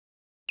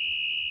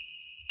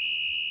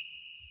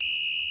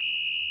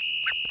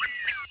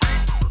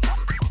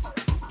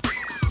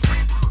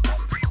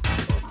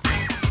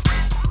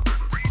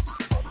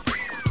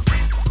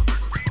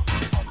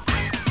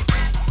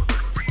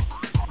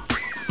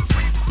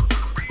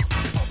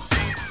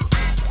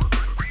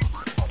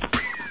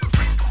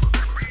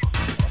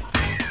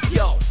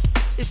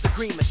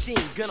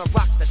machine, gonna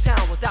rock the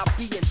town without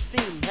being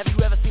seen. Have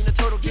you ever seen a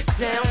turtle get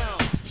down?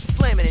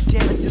 Slamming and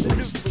jamming to the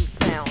new swing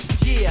sound.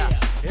 Yeah,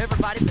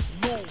 everybody let's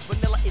move.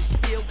 Vanilla is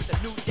filled with the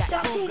new jack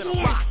groove.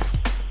 Gonna rock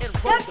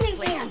and roll the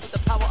place with the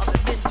power of the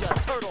ninja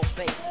turtle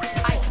bass.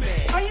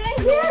 Iceman, are you in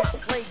you know here? I'm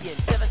not playing.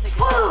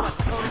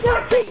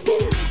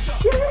 Devastating show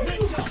by the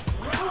turtles.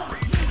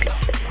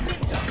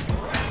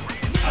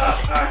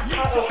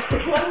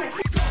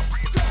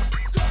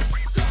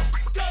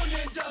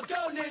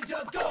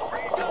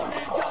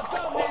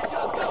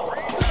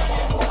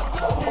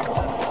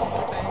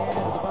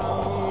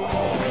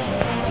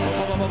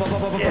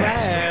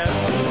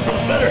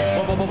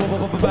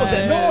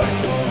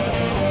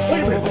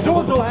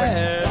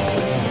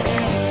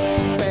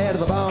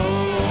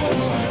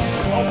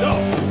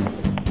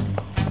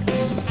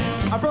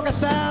 I broke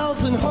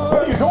 1,000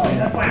 hearts before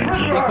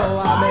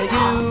I met you,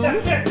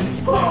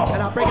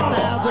 and I'll break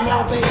 1,000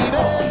 more, baby,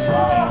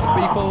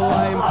 before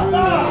I'm through.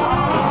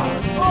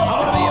 I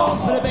wanna be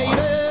yours, but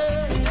baby.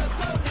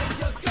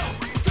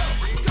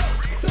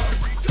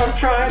 I'm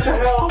trying to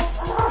help.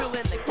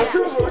 I'm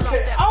doing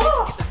okay.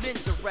 Oh!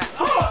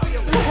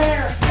 The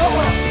hair.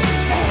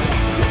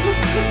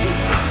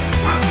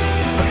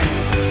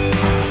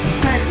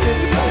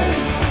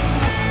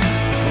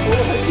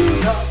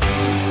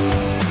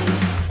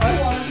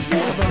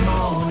 Every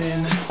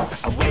morning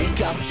I wake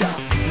up just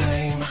the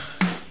same,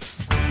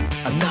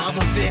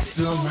 another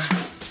victim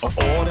of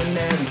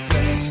ordinary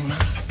flame.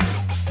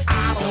 I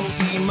don't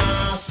see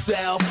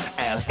myself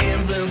as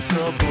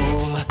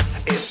invincible.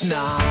 It's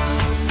not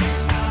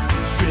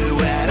true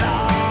at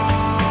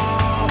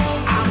all.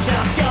 I'm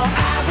just your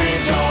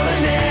average,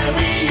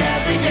 ordinary,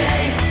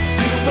 everyday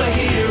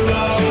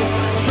superhero,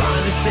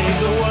 trying to save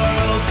the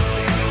world,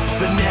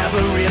 but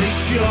never really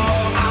sure.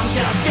 I'm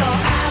just your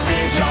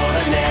average,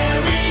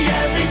 ordinary,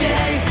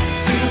 everyday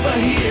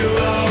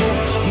superhero.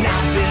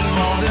 Nothing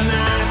more than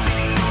that,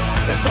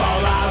 that's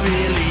all I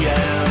really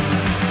am.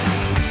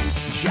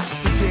 Just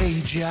a day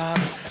job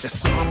that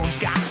someone's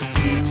got to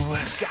do.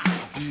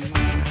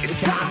 It's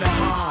kinda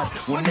hard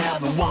when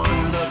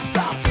everyone looks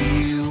up to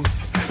you.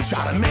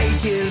 Try to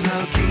make it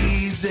look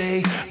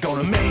easy,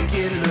 gonna make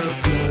it look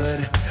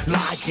good,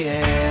 like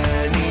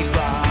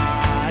anybody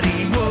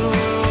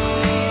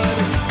would.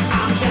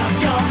 I'm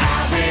just your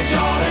average,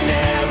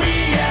 ordinary,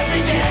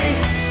 everyday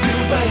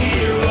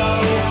superhero,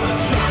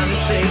 trying to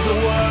save the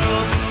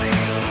world,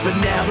 but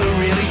never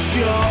really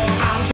sure.